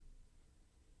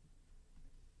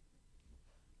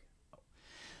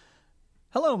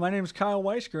Hello, my name is Kyle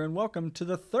Weisker, and welcome to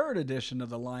the third edition of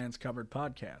the Lions Cupboard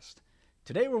podcast.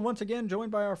 Today, we're once again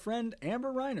joined by our friend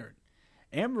Amber Reinert.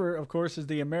 Amber, of course, is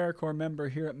the AmeriCorps member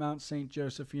here at Mount St.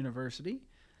 Joseph University,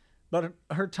 but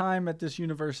her time at this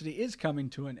university is coming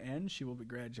to an end. She will be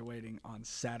graduating on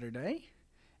Saturday,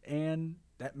 and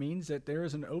that means that there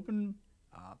is an open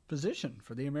position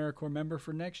for the AmeriCorps member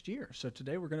for next year. So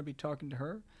today, we're going to be talking to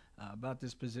her about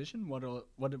this position, what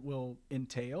it will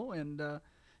entail, and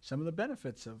some of the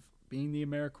benefits of being the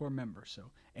AmeriCorps member.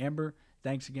 So, Amber,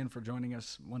 thanks again for joining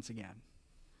us once again.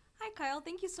 Hi, Kyle.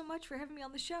 Thank you so much for having me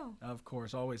on the show. Of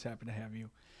course, always happy to have you.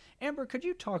 Amber, could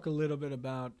you talk a little bit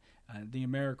about the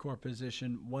AmeriCorps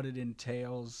position, what it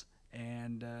entails,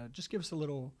 and just give us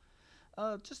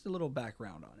just a little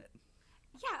background on it?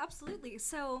 Yeah, absolutely.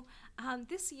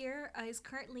 This year is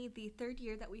currently the third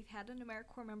year that we've had an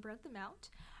AmeriCorps member at the Mount.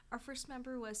 Our first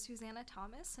member was Susanna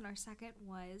Thomas, and our second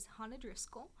was Hannah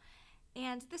Driscoll.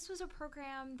 And this was a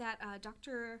program that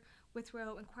Dr.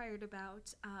 Withrow inquired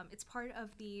about. It's part of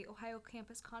the Ohio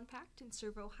Campus Compact in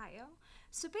Serve, Ohio.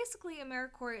 So basically,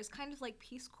 AmeriCorps is kind of like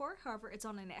Peace Corps, however, it's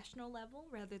on a national level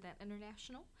rather than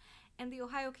international. And the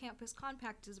Ohio Campus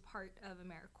Compact is a part of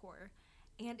AmeriCorps.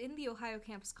 And in the Ohio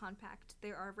Campus Compact,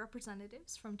 there are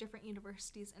representatives from different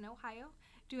universities in Ohio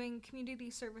doing community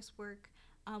service work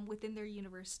within their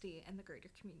university and the greater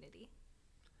community.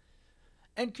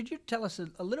 And could you tell us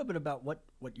a little bit about what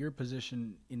your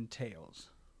position entails?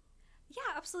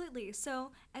 Yeah, absolutely.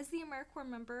 So, as the AmeriCorps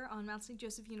member on Mount St.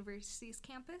 Joseph University's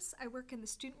campus, I work in the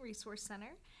Student Resource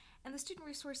Center. And the Student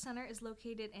Resource Center is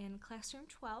located in Classroom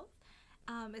 12.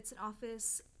 It's an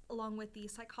office along with the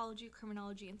psychology,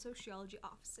 criminology, and sociology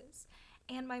offices.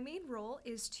 And my main role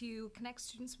is to connect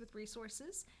students with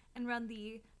resources and run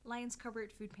the Lions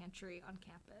Cupboard Food Pantry on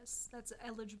campus. That's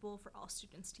eligible for all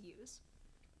students to use.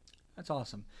 That's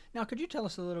awesome. Now, could you tell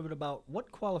us a little bit about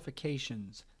what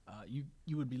qualifications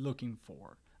you would be looking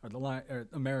for, or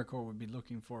AmeriCorps would be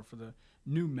looking for the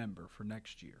new member for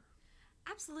next year?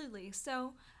 Absolutely.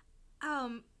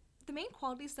 Um, the main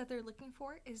qualities that they're looking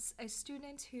for is a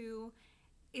student who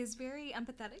is very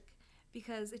empathetic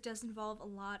because it does involve a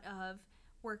lot of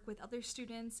work with other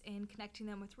students and connecting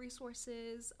them with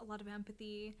resources. A lot of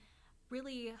empathy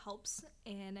really helps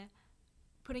in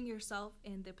putting yourself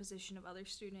in the position of other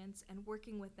students and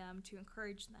working with them to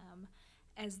encourage them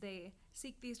as they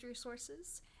seek these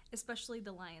resources, especially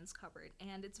the Lions Cupboard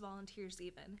and its volunteers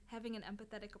even. Having an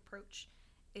empathetic approach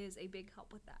is a big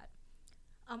help with that.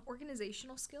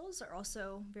 Organizational skills are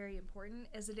also very important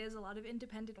as it is a lot of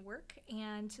independent work,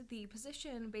 and the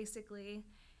position basically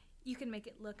you can make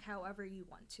it look however you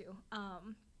want to.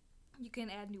 You can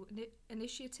add new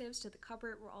initiatives to the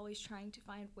cupboard. We're always trying to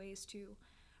find ways to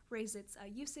raise its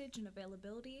usage and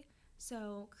availability.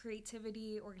 So,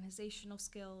 creativity, organizational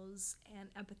skills, and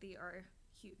empathy are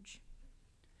huge.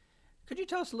 Could you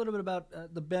tell us a little bit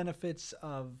about the benefits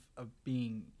of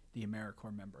being the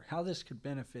AmeriCorps member? How this could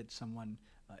benefit someone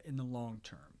in the long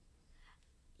term?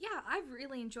 Yeah, I've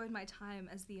really enjoyed my time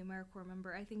as the AmeriCorps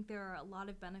member. I think there are a lot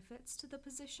of benefits to the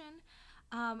position.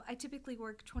 I typically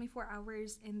work 24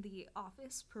 hours in the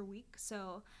office per week,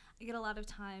 so I get a lot of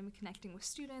time connecting with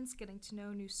students, getting to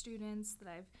know new students that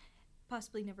I've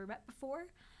possibly never met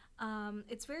before.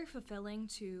 It's very fulfilling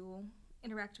to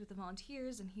interact with the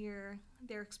volunteers and hear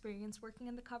their experience working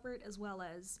in the cupboard, as well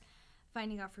as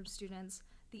finding out from students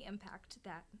the impact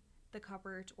that the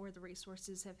cupboard or the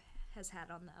resources has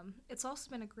had on them. It's also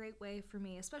been a great way for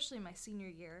me, especially in my senior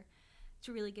year,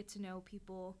 to really get to know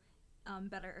people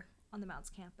better on the Mounts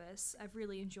campus. I've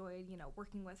really enjoyed,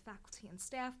 working with faculty and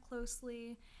staff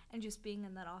closely and just being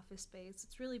in that office space.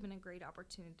 It's really been a great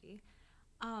opportunity.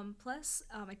 Plus,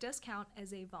 it does count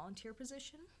as a volunteer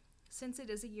position since it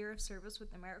is a year of service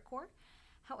with AmeriCorps.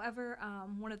 However,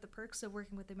 one of the perks of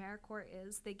working with AmeriCorps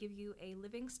is they give you a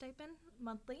living stipend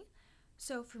monthly.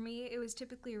 So for me, it was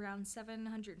typically around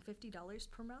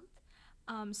 $750 per month.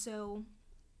 So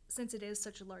since it is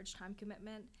such a large time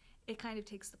commitment, it kind of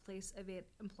takes the place of an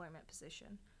employment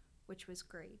position, which was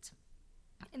great.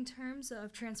 In terms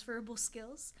of transferable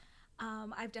skills,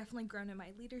 I've definitely grown in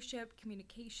my leadership,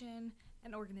 communication,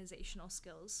 and organizational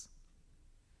skills.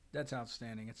 That's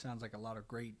outstanding. It sounds like a lot of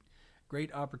great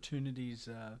opportunities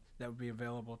that would be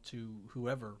available to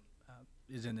whoever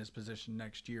is in this position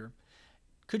next year.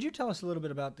 Could you tell us a little bit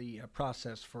about the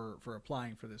process for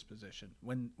applying for this position?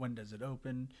 When does it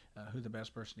open? Who the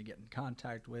best person to get in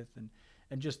contact with, and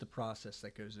just the process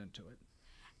that goes into it?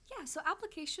 Yeah, so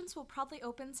applications will probably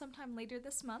open sometime later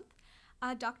this month.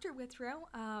 Dr. Withrow,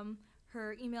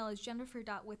 her email is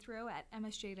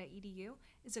jennifer.withrow@msj.edu,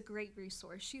 is a great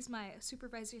resource. She's my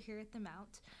supervisor here at the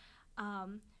Mount.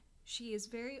 Um, She is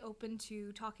very open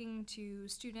to talking to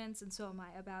students, and so am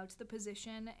I, about the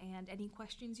position and any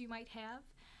questions you might have.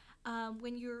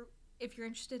 If you're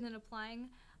interested in applying,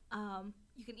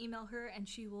 you can email her and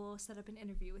she will set up an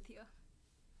interview with you.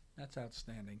 That's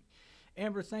outstanding.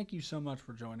 Amber, thank you so much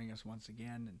for joining us once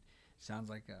again. And it sounds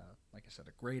like I said,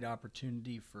 a great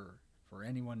opportunity for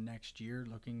anyone next year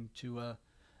looking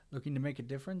to make a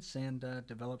difference and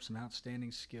develop some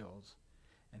outstanding skills.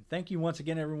 And thank you once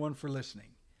again, everyone, for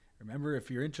listening. Remember, if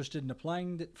you're interested in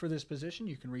applying for this position,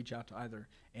 you can reach out to either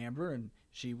Amber, and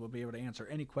she will be able to answer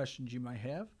any questions you might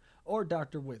have, or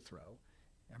Dr. Withrow.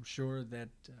 I'm sure that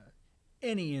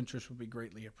any interest will be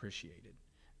greatly appreciated.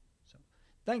 So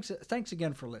thanks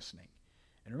again for listening.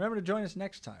 And remember to join us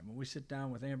next time when we sit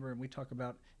down with Amber and we talk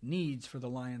about needs for the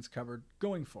Lions Covered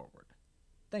going forward.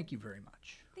 Thank you very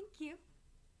much. Thank you.